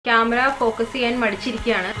Camera focus ചെയ്യാൻ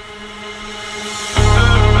മടിച്ചിരിക്കുകയാണ്.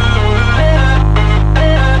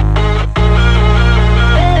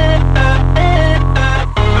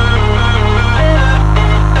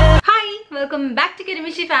 Hi, welcome back to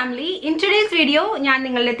Karimashi family. In today's video, ഞാൻ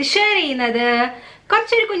നിങ്ങളുടെ share ചെയ്യുന്നത്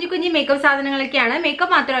കുറച്ചൊരു കുഞ്ഞു മേക്കപ്പ് സാധനങ്ങളൊക്കെയാണ്.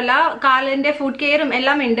 മേക്കപ്പ് മാത്രമല്ല, കാലിന്റെ ഫുഡ് കെയറും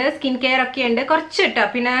എല്ലാം ഉണ്ട്, സ്കിൻ കെയർ ഒക്കെ ഉണ്ട്, കുറച്ചിട്ട്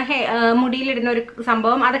പിന്നെ മുടിയിലിടുന്ന ഒരു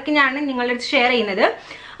സംഭവം അതൊക്കെ ഞാൻ നിങ്ങളുടെ അടുത്ത് ഷെയർ ചെയ്യുന്നത്.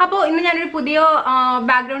 അപ്പോൾ ഇന്ന് ഞാനൊരു പുതിയ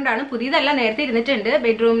ബാക്ക്ഗ്രൗണ്ട് ആണ്, പുതിയതല്ല, നേരത്തെ ഇരുന്നിട്ടുണ്ട്,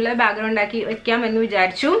 ബെഡ്റൂമിൽ ബാക്ക്ഗ്രൗണ്ട് ആക്കി വെക്കാം എന്ന്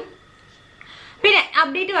വിചാരിച്ചു. പിന്നെ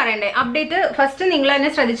അപ്ഡേറ്റ് പറയണ്ടേ, അപ്ഡേറ്റ് ഫസ്റ്റ് നിങ്ങൾ തന്നെ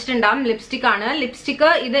ശ്രദ്ധിച്ചിട്ടുണ്ടാവും, ലിപ്സ്റ്റിക് ആണ്. ലിപ്സ്റ്റിക്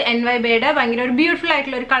ഇത് NYBയുടെ ഭയങ്കര ഒരു ബ്യൂട്ടിഫുൾ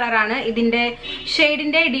ആയിട്ടുള്ള ഒരു കളറാണ്. ഇതിന്റെ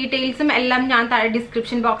ഷെയ്ഡിന്റെ ഡീറ്റെയിൽസും എല്ലാം ഞാൻ താഴെ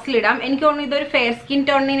ഡിസ്ക്രിപ്ഷൻ ബോക്സിൽ ഇടാം. എനിക്ക് തോന്നുന്നു ഇതൊരു ഫെയർ സ്കിൻ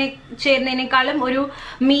ടോണിനെ ചേരുന്നതിനേക്കാളും ഒരു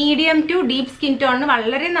മീഡിയം ടു ഡീപ്പ് സ്കിൻ ടോണിന്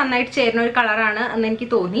വളരെ നന്നായിട്ട് ചേരുന്ന ഒരു കളറാണ് എന്ന് എനിക്ക്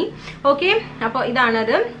തോന്നി. ഓക്കെ, അപ്പോൾ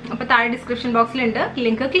ഇതാണത്. അപ്പോൾ താഴെ ഡിസ്ക്രിപ്ഷൻ ബോക്സിലുണ്ട്,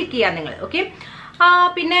 ലിങ്ക് ക്ലിക്ക് ചെയ്യാം നിങ്ങൾ. ഓക്കെ,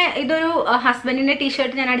 പിന്നെ ഇതൊരു ഹസ്ബൻഡിന്റെ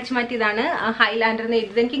ടീഷർട്ട് ഞാൻ അടിച്ചു മാറ്റിയതാണ്. ഹൈലാൻഡർ എന്ന്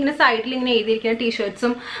എഴുതിയത്. എനിക്ക് ഇങ്ങനെ സൈഡിൽ ഇങ്ങനെ എഴുതിയിരിക്കുന്ന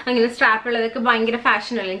ടീഷർട്ട്സും അങ്ങനെ സ്ട്രാപ്പ് ഉള്ളതൊക്കെ ഭയങ്കര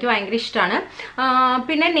ഫാഷനല്ല, എനിക്ക് ഭയങ്കര ഇഷ്ടമാണ്.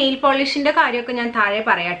 പിന്നെ നെയിൽ പോളിഷിന്റെ കാര്യമൊക്കെ ഞാൻ താഴെ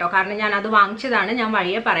പറയാം കേട്ടോ, കാരണം ഞാൻ അത് വാങ്ങിച്ചതാണ്, ഞാൻ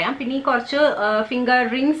വഴിയെ പറയാം. പിന്നെ ഈ കുറച്ച് ഫിംഗർ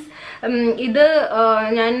റിങ്സ്, ഇത്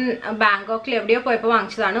ഞാൻ ബാങ്കോക്കിൽ എവിടെയോ പോയപ്പോൾ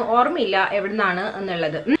വാങ്ങിച്ചതാണ്, ഓർമ്മയില്ല എവിടുന്നാണ്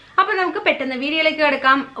എന്നുള്ളത്. അപ്പൊ നമുക്ക് പെട്ടെന്ന് വീഡിയോയിലേക്ക്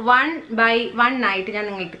കിടക്കാം. 1 by 1 ആയിട്ട് ഞാൻ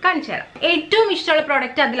നിങ്ങൾക്ക് കാണിച്ചു തരാം. ഏറ്റവും ഇഷ്ടമുള്ള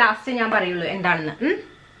പ്രോഡക്റ്റ് അത് ലാസ്റ്റ് ഞാൻ പറയുള്ളൂ എന്താണെന്ന്.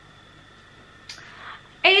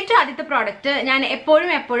 ഏറ്റവും ആദ്യത്തെ പ്രോഡക്റ്റ് ഞാൻ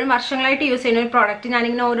എപ്പോഴും വർഷങ്ങളായിട്ട് യൂസ് ചെയ്യുന്ന ഒരു പ്രോഡക്റ്റ്,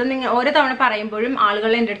 ഞാനിങ്ങനെ ഓരോ തവണ പറയുമ്പോഴും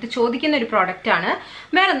ആളുകൾ എൻ്റെ അടുത്ത് ചോദിക്കുന്ന ഒരു പ്രോഡക്റ്റ് ആണ്.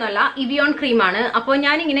 വേറെ ഒന്നുമല്ല, ഇവിയോൺ ക്രീം ആണ്. അപ്പോൾ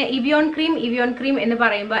ഞാനിങ്ങനെ ഇവിയോൺ ക്രീം എന്ന്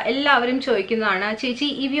പറയുമ്പോൾ എല്ലാവരും ചോദിക്കുന്നതാണ്, ചേച്ചി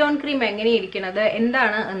ഇവിയോൺ ക്രീം എങ്ങനെയിരിക്കുന്നത്,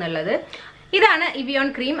 എന്താണ് എന്നുള്ളത്. ഇതാണ് ഇവിയോൺ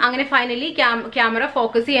ക്രീം. അങ്ങനെ ഫൈനലി ക്യാമറ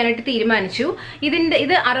ഫോക്കസ് ചെയ്യാനായിട്ട് തീരുമാനിച്ചു.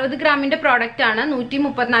 ഇത് 60 ഗ്രാമിന്റെ പ്രോഡക്റ്റ് ആണ്,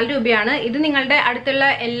 134 രൂപയാണ്. ഇത് നിങ്ങളുടെ അടുത്തുള്ള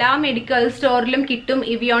എല്ലാ മെഡിക്കൽ സ്റ്റോറിലും കിട്ടും.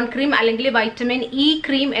 ഇവിയോൺ ക്രീം അല്ലെങ്കിൽ വൈറ്റമിൻ ഇ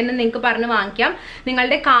ക്രീം എന്ന് നിങ്ങൾക്ക് പറഞ്ഞ് വാങ്ങിക്കാം.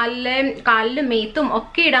 നിങ്ങളുടെ കാലിലും മേത്തും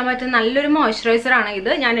ഒക്കെ ഇടാൻ പറ്റുന്ന നല്ലൊരു മോയ്സ്ചറൈസർ ആണ്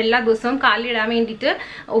ഇത്. ഞാൻ എല്ലാ ദിവസവും കാലിലിടാൻ വേണ്ടിയിട്ട്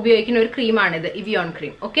ഉപയോഗിക്കുന്ന ഒരു ക്രീമാണിത്, ഇവിയോൺ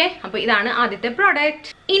ക്രീം. ഓക്കെ, അപ്പൊ ഇതാണ് ആദ്യത്തെ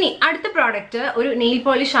പ്രോഡക്റ്റ്. ഇനി അടുത്ത പ്രോഡക്റ്റ് ഒരു നെയിൽ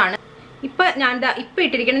പോളിഷ് ആണ്. ഞാൻ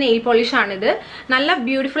ഇട്ടിരിക്കുന്ന നെയിൽ പോളിഷ് ആണിത്. നല്ല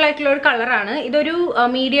ബ്യൂട്ടിഫുൾ ആയിട്ടുള്ള ഒരു കളറാണ്. ഇതൊരു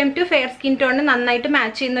മീഡിയം ടു ഫെയർ സ്കിൻ ടോണിന് നന്നായിട്ട്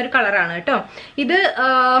മാച്ച് ചെയ്യുന്ന ഒരു കളറാണ് കേട്ടോ.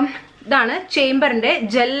 ഇതാണ് ചേംബറിന്റെ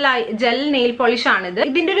ജെൽ നെയിൽ പോളിഷ് ആണിത്.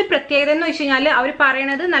 ഇതിന്റെ ഒരു പ്രത്യേകത എന്ന് വെച്ച് കഴിഞ്ഞാൽ അവർ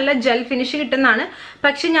പറയണത് നല്ല ജെൽ ഫിനിഷ് കിട്ടുന്നതാണ്.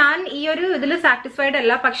 പക്ഷെ ഞാൻ ഈ ഒരു ഇതിൽ സാറ്റിസ്ഫൈഡ്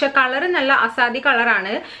അല്ല. പക്ഷെ കളർ നല്ല അസാധ്യ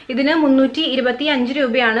കളറാണ്. ഇതിന് 325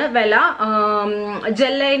 രൂപയാണ് വില.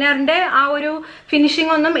 ജെൽ ലൈനറിന്റെ ആ ഒരു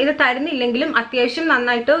ഫിനിഷിംഗ് ഒന്നും ഇത് തരുന്നില്ലെങ്കിലും അത്യാവശ്യം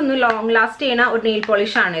നന്നായിട്ട് ഒന്ന് ലോങ് ലാസ്റ്റ് ചെയ്യുന്ന ഒരു നെയിൽ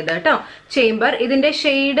പോളിഷ് ആണ് ഇത് കേട്ടോ, ചേംബർ. ഇതിന്റെ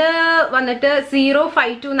ഷെയ്ഡ് വന്നിട്ട്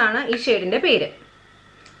 052 എന്നാണ് ഈ ഷെയ്ഡിന്റെ പേര്.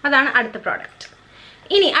 അതാണ് അടുത്ത പ്രോഡക്റ്റ്.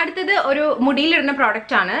 ഇനി അടുത്തത് ഒരു മുടിയിലിടുന്ന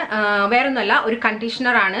പ്രോഡക്റ്റ് ആണ്, വേറൊന്നുമല്ല, ഒരു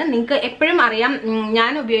കണ്ടീഷണർ ആണ്. നിങ്ങൾക്ക് എപ്പോഴും അറിയാം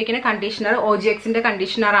ഞാൻ ഉപയോഗിക്കുന്ന കണ്ടീഷണർ OGXന്റെ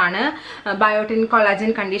കണ്ടീഷണർ ആണ്, ബയോട്ടിൻ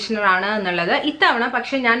കൊളാജൻ കണ്ടീഷണർ ആണ് എന്നുള്ളത്. ഇത്തവണ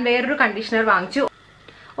പക്ഷെ ഞാൻ വേറൊരു കണ്ടീഷണർ വാങ്ങിച്ചു,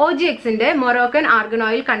 OGXന്റെ മൊറോക്കൻ ആർഗൻ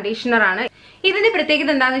ഓയിൽ കണ്ടീഷണർ ആണ്. ഇതിന്റെ പ്രത്യേകത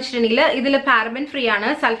എന്താണെന്ന് വെച്ചിട്ടുണ്ടെങ്കിൽ ഇതിൽ പാരബൻ ഫ്രീ ആണ്,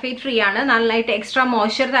 സൾഫേറ്റ് ഫ്രീ ആണ്, നന്നായിട്ട് എക്സ്ട്രാ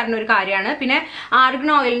മോയ്സ്ചർ തരുന്ന ഒരു കാര്യമാണ്. പിന്നെ ആർഗൻ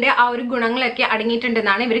ഓയിലിന്റെ ആ ഒരു ഗുണങ്ങളൊക്കെ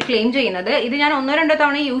അടങ്ങിയിട്ടുണ്ടെന്നാണ് ഇവർ ക്ലെയിം ചെയ്യുന്നത്. ഇത് ഞാൻ 1-2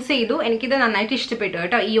 തവണ യൂസ് ചെയ്തു, എനിക്കിത് നന്നായിട്ട് ഇഷ്ടപ്പെട്ടു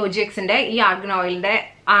കേട്ടോ. ഈ OGXന്റെ ഈ argan ഓയിലിന്റെ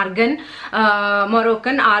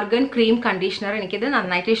Moroccan argan cream conditioner എനിക്കിത്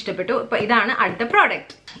നന്നായിട്ട് ഇഷ്ടപ്പെട്ടു. ഇപ്പൊ ഇതാണ് അടുത്ത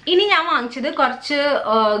പ്രോഡക്റ്റ്. ഇനി ഞാൻ വാങ്ങിച്ചത് കുറച്ച്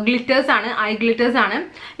ഗ്ലിറ്റേഴ്സ് ആണ്, ഐ ഗ്ലിറ്റേഴ്സ് ആണ്.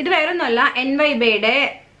 ഇത് വേറൊന്നുമല്ല, NYB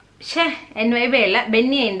അല്ല,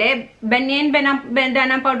 ബെന്യൻ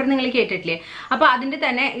ബനാന പൗഡർ നിങ്ങൾ കേട്ടിട്ടില്ലേ? അപ്പൊ അതിന്റെ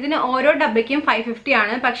തന്നെ ഇതിന് ഓരോ ഡബയ്ക്കും 550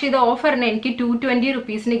 ആണ്. പക്ഷെ ഇത് ഓഫറിന് എനിക്ക് 220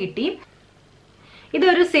 റുപ്പീസിന് കിട്ടി.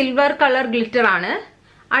 ഇതൊരു സിൽവർ കളർ ഗ്ലിറ്റർ ആണ്.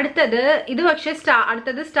 ഇത് പക്ഷെ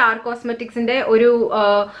അടുത്തത് സ്റ്റാർ കോസ്മെറ്റിക്സിന്റെ ഒരു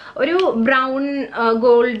ബ്രൗൺ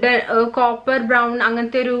ഗോൾഡ് കോപ്പർ ബ്രൗൺ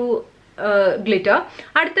അങ്ങനത്തെ ഒരു ഗ്ലിറ്റർ.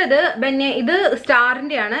 അടുത്തത് ഇത്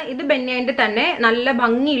സ്റ്റാറിന്റെ ആണ്. ഇത് ബെന്യന്റെ തന്നെ നല്ല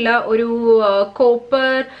ഭംഗിയുള്ള ഒരു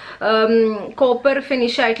കോപ്പർ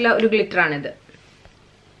ഫിനിഷ് ആയിട്ടുള്ള ഒരു ഗ്ലിറ്റർ ആണിത്.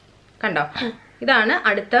 കണ്ടോ? ഇതാണ്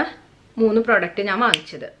അടുത്ത 3 പ്രോഡക്റ്റ് ഞാൻ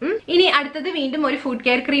വാങ്ങിച്ചത്. ഇനി അടുത്തത് വീണ്ടും ഒരു ഫുഡ്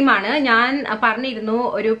കെയർ ക്രീമാണ്. ഞാൻ പറഞ്ഞിരുന്നു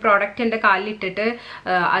ഒരു പ്രോഡക്റ്റ് എന്റെ കാലിലിട്ടിട്ട്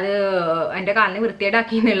അത് എന്റെ കാലിനെ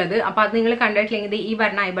വൃത്തിയേടാക്കി എന്നുള്ളത്. അപ്പൊ അത് നിങ്ങൾ കണ്ടിട്ടില്ലെങ്കിൽ ഈ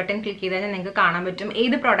പറഞ്ഞ ഐ ബട്ടൺ ക്ലിക്ക് ചെയ്താൽ നിങ്ങൾക്ക് കാണാൻ പറ്റും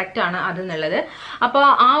ഏത് പ്രോഡക്റ്റ് ആണ് അത് എന്നുള്ളത്. അപ്പോൾ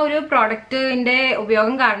ആ ഒരു പ്രോഡക്റ്റിന്റെ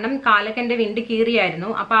ഉപയോഗം കാരണം കാലൊക്കെ എന്റെ വിണ്ട്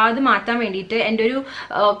കീറിയായിരുന്നു. അപ്പൊ അത് മാറ്റാൻ വേണ്ടിയിട്ട് എന്റെ ഒരു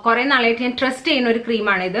കുറെ നാളായിട്ട് ഞാൻ ട്രസ്റ്റ് ചെയ്യുന്ന ഒരു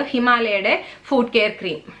ക്രീമാണ് ഇത്, ഹിമാലയയുടെ ഫുഡ് കെയർ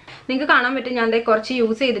ക്രീം. നിങ്ങൾക്ക് കാണാൻ പറ്റും ഞാൻ കുറച്ച്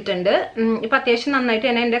യൂസ് ചെയ്തിട്ടുണ്ട്. ഇപ്പൊ അത്യാവശ്യം നന്നായിട്ട്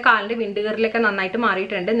തന്നെ എന്റെ കാലിന്റെ വിണ്ട് കീറലൊക്കെ നന്നായിട്ട്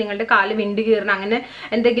മാറിയിട്ടുണ്ട്. നിങ്ങളുടെ കാല് വിണ്ട് കീറണം അങ്ങനെ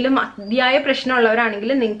എന്തെങ്കിലും അതിയായ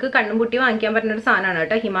പ്രശ്നമുള്ളവരാണെങ്കിൽ നിങ്ങൾക്ക് കണ്ണും പൂട്ടി വാങ്ങിക്കാൻ പറ്റുന്ന ഒരു സാധനമാണ്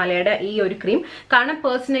കേട്ടോ ഹിമാലയയുടെ ഈ ഒരു ക്രീം. കാരണം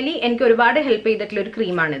പേഴ്സണലി എനിക്ക് ഒരുപാട് ഹെൽപ്പ് ചെയ്തിട്ടുള്ള ഒരു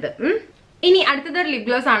ക്രീമാണിത്. ഇനി അടുത്തത് ലിപ്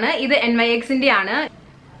ഗ്ലോസ് ആണ്. ഇത് NYXന്റെ ആണ്.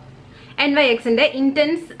 NYXന്റെ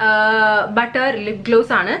ഇന്റൻസ് ബട്ടർ ലിപ്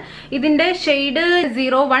ഗ്ലോസ് ആണ്. ഇതിന്റെ ഷെയ്ഡ്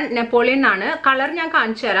 01 നെപ്പോളിയൻ ആണ്. കളർ ഞാൻ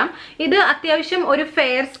കാണിച്ചു തരാം. ഇത് അത്യാവശ്യം ഒരു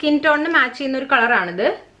ഫെയർ സ്കിൻ ടോണിന് മാച്ച് ചെയ്യുന്ന ഒരു കളറാണിത്.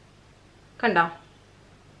 കണ്ടോ,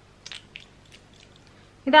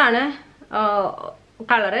 ഇതാണ്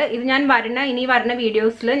കളറ്. ഇത് ഞാൻ ഇനി വരുന്ന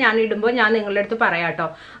വീഡിയോസിൽ ഞാൻ ഇടുമ്പോൾ ഞാൻ നിങ്ങളുടെ അടുത്ത് പറയാം കേട്ടോ.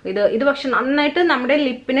 ഇത് പക്ഷെ നന്നായിട്ട് നമ്മുടെ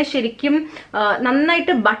ലിപ്പിനെ ശരിക്കും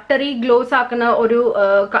നന്നായിട്ട് ബട്ടറി ഗ്ലോസ് ആക്കുന്ന ഒരു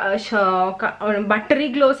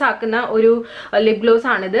ലിപ് ഗ്ലോസ്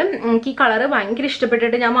ആണിത്. എനിക്ക് ഈ കളറ് ഭയങ്കര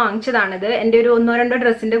ഇഷ്ടപ്പെട്ടിട്ട് ഞാൻ വാങ്ങിച്ചതാണിത്. എൻ്റെ ഒരു 1-2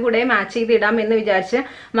 ഡ്രസ്സിന്റെ കൂടെ മാച്ച് ചെയ്ത് ഇടാം എന്ന് വിചാരിച്ച്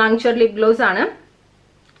വാങ്ങിച്ച ഒരു ലിപ് ഗ്ലോസ് ആണ്.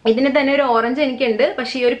 ഇതിന് തന്നെ ഒരു ഓറഞ്ച് എനിക്കുണ്ട്,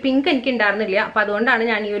 പക്ഷെ ഈ ഒരു പിങ്ക് എനിക്ക് ഉണ്ടായിരുന്നില്ല. അപ്പൊ അതുകൊണ്ടാണ്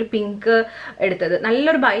ഞാൻ ഈ ഒരു പിങ്ക് എടുത്തത്.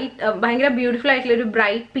 നല്ലൊരു ഭയങ്കര ബ്യൂട്ടിഫുൾ ആയിട്ടുള്ള ഒരു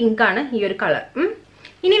ബ്രൈറ്റ് പിങ്ക് ആണ് ഈ ഒരു കളർ.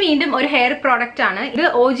 ഇനി വീണ്ടും ഒരു ഹെയർ പ്രോഡക്റ്റ് ആണ്. ഇത്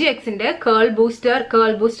OGXന്റെ കേൾ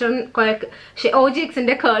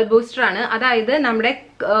ബൂസ്റ്റർ ആണ്. അതായത് നമ്മുടെ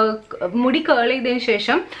മുടി കേൾ ചെയ്തതിനു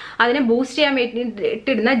ശേഷം അതിനെ ബൂസ്റ്റ് ചെയ്യാൻ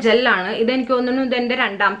വേണ്ടിയിട്ടിടുന്ന ജെല്ലാണ്. ഇത് എനിക്ക് തോന്നുന്നു ഇത് എന്റെ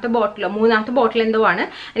 2ാമത്തെ ബോട്ടിലോ 3ാമത്തെ ബോട്ടിൽ എന്തോ ആണ്.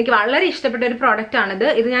 എനിക്ക് വളരെ ഇഷ്ടപ്പെട്ട ഒരു പ്രോഡക്റ്റ് ആണിത്.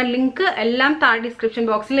 ഇത് ഞാൻ ലിങ്ക് എല്ലാം താഴെ ഡിസ്ക്രിപ്ഷൻ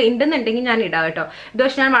ബോക്സിൽ ഉണ്ടെന്നുണ്ടെങ്കിൽ ഞാൻ ഇടാം കേട്ടോ. ഇത്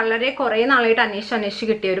പക്ഷെ ഞാൻ വളരെ കുറെ നാളായിട്ട് അന്വേഷിച്ച്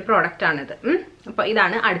കിട്ടിയ ഒരു പ്രോഡക്റ്റ് ആണിത്. അപ്പൊ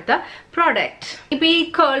ഇതാണ് അടുത്ത പ്രോഡക്റ്റ്. ഇപ്പൊ ഈ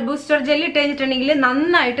കേൾ ബൂസ്റ്റർ ജെൽ ഇട്ട് കഴിഞ്ഞിട്ടുണ്ടെങ്കിൽ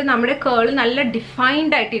നന്നായിട്ട് നമ്മുടെ കേൾ നല്ല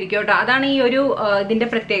ഡിഫൈൻഡ് ആയിട്ടിരിക്കും കേട്ടോ. അതാണ് ഈ ഒരു ഇതിന്റെ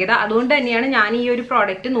പ്രത്യേകത. അതുകൊണ്ട് തന്നെയാണ് ഞാൻ ഈ ഒരു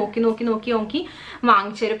പ്രോഡക്റ്റ് നോക്കി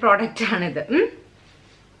വാങ്ങിച്ചൊരു പ്രോഡക്റ്റ് ആണിത്.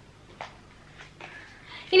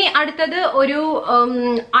 ഇനി അടുത്തത് ഒരു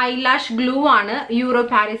ഐലാഷ് ഗ്ലൂ ആണ് യൂറോ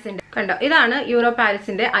പാരീസിന്റെ. കണ്ടോ, ഇതാണ് യൂറോ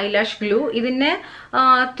പാരീസിന്റെ ഐലാഷ് ഗ്ലൂ. ഇതിന്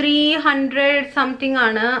 300 സംതിങ്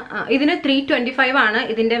ആണ്. ഇതിന് 325 ആണ്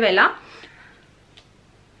ഇതിന്റെ വില.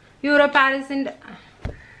 യൂറോ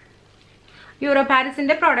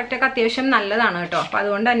പാരീസിന്റെ പ്രോഡക്റ്റ് ഒക്കെ അത്യാവശ്യം നല്ലതാണ് കേട്ടോ. അപ്പൊ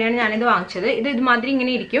അതുകൊണ്ട് തന്നെയാണ് ഞാനിത് വാങ്ങിച്ചത്. ഇത് ഇതുമാതിരി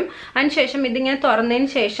ഇങ്ങനെ ഇരിക്കും. അതിനുശേഷം ഇതിങ്ങനെ തുറന്നതിന്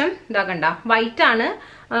ശേഷം ഇതാ കണ്ട, വൈറ്റ് ആണ്,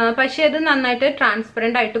 പക്ഷെ ഇത് നന്നായിട്ട്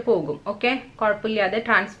ട്രാൻസ്പെറന്റ് ആയിട്ട് പോകും. ഓക്കെ, കുഴപ്പമില്ലാതെ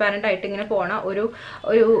ട്രാൻസ്പാരന്റ് ആയിട്ട് ഇങ്ങനെ പോണ ഒരു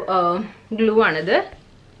ഗ്ലൂ ആണിത്.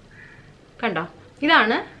 കണ്ടോ,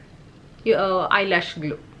 ഇതാണ് ഐലാഷ്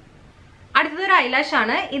ഗ്ലൂ. അടുത്തത് ഒരു ഐലാഷ്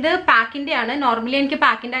ആണ്. ഇത് പാക്കിന്റെ ആണ്. നോർമലി എനിക്ക്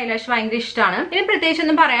പാക്കിന്റെ ഐലാഷ് ഭയങ്കര ഇഷ്ടമാണ്. ഇതിന് പ്രത്യേകിച്ച്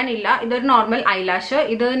ഒന്നും പറയാനില്ല. ഇതൊരു നോർമൽ ഐലാഷ്.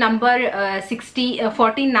 ഇത് നമ്പർ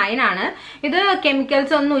 49 ആണ്. ഇത്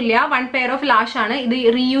കെമിക്കൽസ് ഒന്നുമില്ല. 1 പെയർ ഓഫ് ലാഷ് ആണ്. ഇത്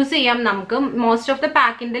റീയൂസ് ചെയ്യാം നമുക്ക്. മോസ്റ്റ് ഓഫ് ദ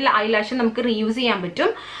പാക്കിന്റെ ഐലാഷ് നമുക്ക് റീയൂസ് ചെയ്യാൻ പറ്റും.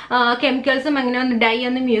 കെമിക്കൽസും അങ്ങനെ ഡൈ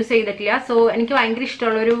ഒന്നും യൂസ് ചെയ്തിട്ടില്ല. സോ എനിക്ക് ഭയങ്കര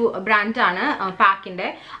ഇഷ്ടമുള്ള ഒരു ബ്രാൻഡാണ് പാക്കിന്റെ.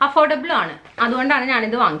 അഫോർഡബിൾ ആണ്. അതുകൊണ്ടാണ്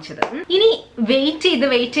ഞാനിത് വാങ്ങിച്ചത്. ഇനി വെയിറ്റ്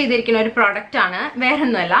ചെയ്തിരിക്കുന്ന ഒരു പ്രോഡക്റ്റ് ആണ്.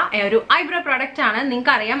 വേറൊന്നുമല്ല, ഒരു ഐബ്രോ പ്രോഡക്റ്റ് ആണ്.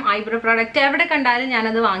 നിങ്ങൾക്ക് അറിയാം ഐബ്രോ പ്രോഡക്റ്റ് എവിടെ കണ്ടാലും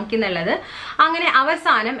ഞാനത് വാങ്ങിക്കുന്നുള്ളത്. അങ്ങനെ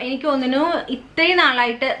അവസാനം എനിക്ക് തോന്നുന്നു ഇത്രയും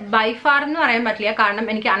നാളായിട്ട് ബൈഫാർ എന്ന് പറയാൻ പറ്റില്ല. കാരണം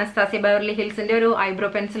എനിക്ക് അനസ്താസിയ ബെവർലി ഹിൽസിന്റെ ഒരു ഐബ്രോ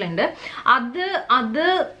പെൻസിൽ ഉണ്ട്.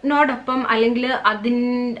 അതിനോടൊപ്പം അല്ലെങ്കിൽ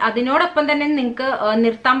അതിനോടൊപ്പം തന്നെ നിങ്ങൾക്ക്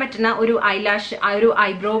നിർത്താൻ പറ്റുന്ന ഒരു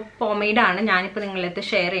ഐബ്രോ പോമെയ്ഡ് ആണ് ഞാനിപ്പോ നിങ്ങളടുത്ത്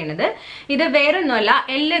ഷെയർ ചെയ്യുന്നത്. ഇത് വേറൊന്നുമല്ല,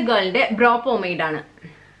 എല്ല് ഗേളിന്റെ ബ്രോ പോമെയ്ഡ് ആണ്.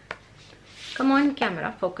 Come on camera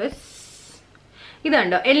focus.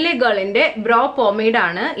 ഇതുണ്ടോ, എല്ല് ഗേളിന്റെ ബ്രോ പോമെയ്ഡ്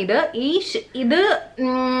ആണ് ഇത്. ഇത്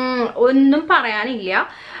ഒന്നും പറയാനില്ല.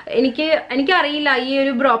 എനിക്കറിയില്ല ഈ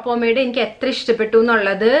ഒരു ബ്രോ പോമെയ്ഡ് എനിക്ക് എത്ര ഇഷ്ടപ്പെട്ടു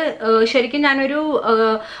എന്നുള്ളത്. ശരിക്കും ഞാനൊരു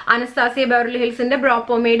അനസ്താസിയ ബെവർലി ഹിൽസിന്റെ ബ്രോ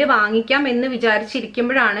പോമെയ്ഡ് വാങ്ങിക്കാം എന്ന്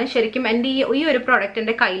വിചാരിച്ചിരിക്കുമ്പോഴാണ് ശരിക്കും എന്റെ ഈ ഒരു പ്രോഡക്റ്റ്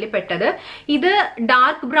എന്റെ കയ്യിൽ പെട്ടത്. ഇത്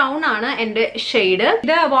ഡാർക്ക് ബ്രൗൺ ആണ് എന്റെ ഷെയ്ഡ്.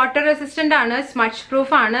 ഇത് വാട്ടർ റെസിസ്റ്റന്റ് ആണ്, സ്മച്ച്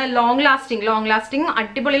പ്രൂഫ് ആണ്, ലോങ് ലാസ്റ്റിംഗ്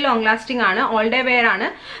അടിപൊളി ലോങ് ലാസ്റ്റിംഗ് ആണ്, ഓൾ ഡേ വെയർ ആണ്.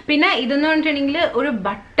 പിന്നെ ഇതെന്ന് പറഞ്ഞിട്ടുണ്ടെങ്കിൽ ഒരു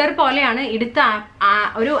ബട്ടർ പോലെയാണ്. എടുത്ത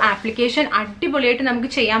ഒരു ആപ്ലിക്കേഷൻ അടിപൊളിയായിട്ട് നമുക്ക്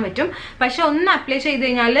ചെയ്യാൻ പറ്റും. പക്ഷെ ഒന്ന് അപ്ലൈ ചെയ്ത്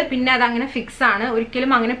കഴിഞ്ഞാൽ പിന്നെ അതങ്ങനെ ഫിക്സ് ആണ്.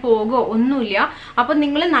 ഒരിക്കലും അങ്ങനെ പോകുമോ ഒന്നുമില്ല. അപ്പൊ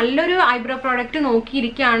നിങ്ങൾ നല്ലൊരു ഐബ്രോ പ്രോഡക്റ്റ്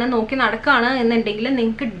നോക്കി നടക്കുകയാണ് എന്നുണ്ടെങ്കിൽ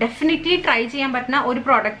നിങ്ങൾക്ക് ഡെഫിനറ്റ്ലി ട്രൈ ചെയ്യാൻ പറ്റുന്ന ഒരു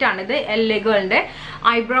പ്രോഡക്റ്റ് ആണിത്, എല്ല് ഗേളിന്റെ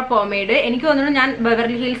ഐബ്രോ പോമെയ്ഡ്. എനിക്ക് തോന്നുന്നു ഞാൻ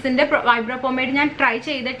ബെവർലി ഹിൽസിന്റെ ഐബ്രോ പോമെയ്ഡ് ഞാൻ ട്രൈ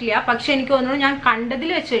ചെയ്തിട്ടില്ല. പക്ഷെ എനിക്ക് തോന്നുന്നു ഞാൻ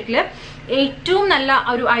കണ്ടതിൽ വെച്ചിട്ട് ഏറ്റവും നല്ല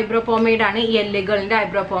ഒരു ഐബ്രോ പോമെയ്ഡ് ആണ് ഈ എല്ല് ഗേളിന്റെ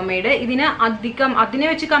ഐബ്രോ പോമെയ്ഡ്. അതിനെ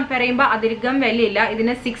വെച്ച് കമ്പയർ ചെയ്യുമ്പോൾ അധികം വിലയില്ല.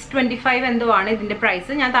 ഇതിന് 625 എന്തോ ആണ് ഇതിന്റെ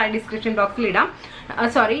പ്രൈസ്. ഞാൻ താഴെ ഡിസ്ക്രിപ്ഷൻ ബോക്സിൽ ഇടാം.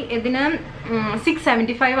 ഇതിന്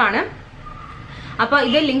 675 ആണ്. അപ്പോൾ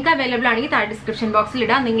ഇത് ലിങ്ക് അവൈലബിൾ ആണെങ്കിൽ താഴെ ഡിസ്ക്രിപ്ഷൻ ബോക്സിൽ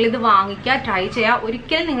ഇടാം. നിങ്ങൾ ഇത് വാങ്ങിക്കുക, ട്രൈ ചെയ്യുക.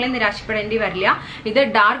 ഒരിക്കലും നിങ്ങൾ നിരാശപ്പെടേണ്ടി വരില്ല. ഇത്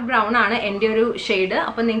ഡാർക്ക് ബ്രൗൺ ആണ് എൻ്റെ ഒരു ഷെയ്ഡ്.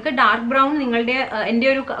 അപ്പോൾ നിങ്ങൾക്ക് ഡാർക്ക് ബ്രൗൺ എൻ്റെ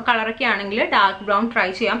ഒരു കളറൊക്കെ ആണെങ്കിൽ ഡാർക്ക് ബ്രൗൺ ട്രൈ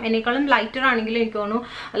ചെയ്യാം. എന്നെക്കാളും ലൈറ്റർ ആണെങ്കിൽ എനിക്ക്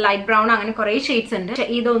തോന്നുന്നു ലൈറ്റ് ബ്രൗൺ, അങ്ങനെ കുറേ ഷെയ്ഡ്സ് ഉണ്ട്.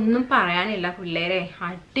 ഇതൊന്നും പറയാനില്ല പിള്ളേരെ,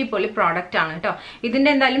 അടിപൊളി പ്രോഡക്റ്റ് ആണ് കേട്ടോ.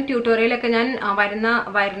 ഇതിന്റെ എന്തായാലും ട്യൂട്ടോറിയലൊക്കെ ഞാൻ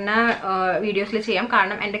വരുന്ന വീഡിയോസിൽ ചെയ്യാം.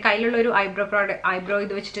 കാരണം എൻ്റെ കയ്യിലുള്ള ഒരു ഐബ്രോ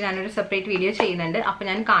ഇത് വെച്ചിട്ട് ഞാനൊരു സെപ്പറേറ്റ് വീഡിയോ ചെയ്യുന്നുണ്ട്. അപ്പോൾ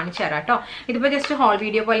ഞാൻ കാണിച്ചു തരാം കേട്ടോ. ഇതിപ്പോൾ ജസ്റ്റ് ഹോൾ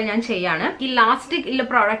വീഡിയോ പോലെ ഞാൻ ചെയ്യാണ്. ഈ ലാസ്റ്റ് ഉള്ള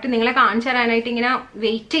പ്രോഡക്റ്റ് നിങ്ങളെ കാണിച്ചു തരാനായിട്ട് ഇങ്ങനെ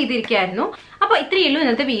വെയിറ്റ് ചെയ്തിരിക്കുകയായിരുന്നു. അപ്പോൾ ഇത്രയേ ഉള്ളൂ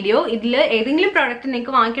ഇന്നത്തെ വീഡിയോ. ഇതിൽ ഏതെങ്കിലും പ്രോഡക്റ്റ്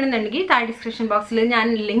നിങ്ങൾക്ക് വാങ്ങിക്കണമെന്നുണ്ടെങ്കിൽ താഴെ ഡിസ്ക്രിപ്ഷൻ ബോക്സിൽ ഞാൻ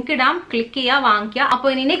ലിങ്ക് ഇടാം, ക്ലിക്ക് ചെയ്യുക, വാങ്ങിക്കുക.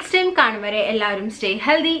 അപ്പോൾ ഇനി നെക്സ്റ്റ് ടൈം കാണും വരെ എല്ലാവരും stay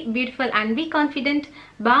healthy, beautiful and be confident.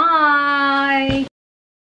 By.